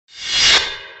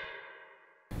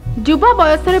युवा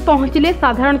बयस में पहुँचले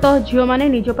साधारणतः झील मैंने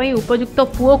निजपाई उपयुक्त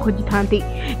पुओ खोजी था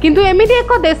किंतु एमती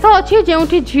एक देश अच्छी जो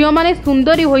झील मैंने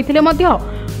सुंदरी होते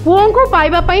पुओं को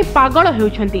पाइबापी पागल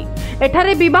होती।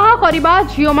 एठारे विवाह करने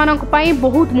झील मान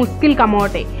बहुत मुस्किल काम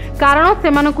अटे कारण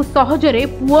से सहजरे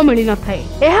पुओ मिल न थाए।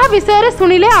 यह विषय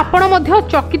शुणिले आपण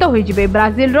चकित होइजिबे।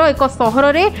 ब्राजिल रो एक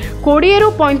सहर में 20 रु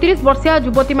 35 वर्षीय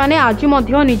युवती माने आज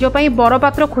निजपाई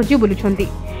बरपात्र खोजी बुलुछंती।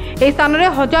 ए स्थान में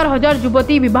हजार हजार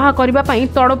युवती विवाह करने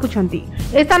तड़पुंट।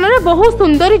 ए स्थान में बहुत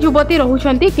सुंदरी युवती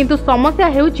रोचंती किंतु समस्या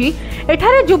हेउची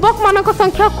एठारे युवक मानक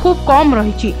संख्या खूब कम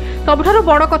रही। सबुठारु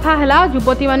बड़ कथा है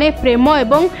युवती माने प्रेम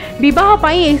एवं विवाह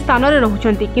पाई एही स्थान में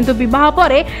रोचंती किंतु विवाह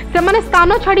परे से माने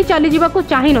स्थान छाड़ी चली जावाकू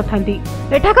चाहि नथांती।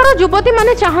 एठाकार युवती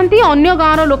माने चाहंती अन्य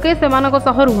गाँवर लोके सेमानक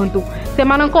सह रुहंतु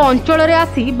सेमानक अंचल रे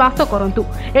आसी बास करंतु।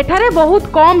 एठारे बहुत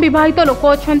कम विवाहित लोक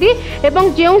अछंती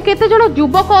एवं जेउ केते जण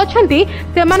युवक अछंती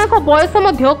सेमानक बयस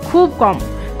मध्य खूब कम।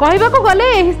 कहबाकू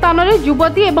गले एही स्थान में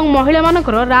युवती एवं महिला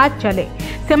मानकर राज चले।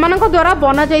 सेमानक द्वारा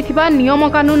बना जाइथिबा नियम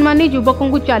कानून मानी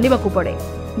युवकों को चलवाकू पड़े।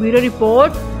 Bureau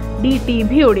report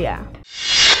DTV Odia.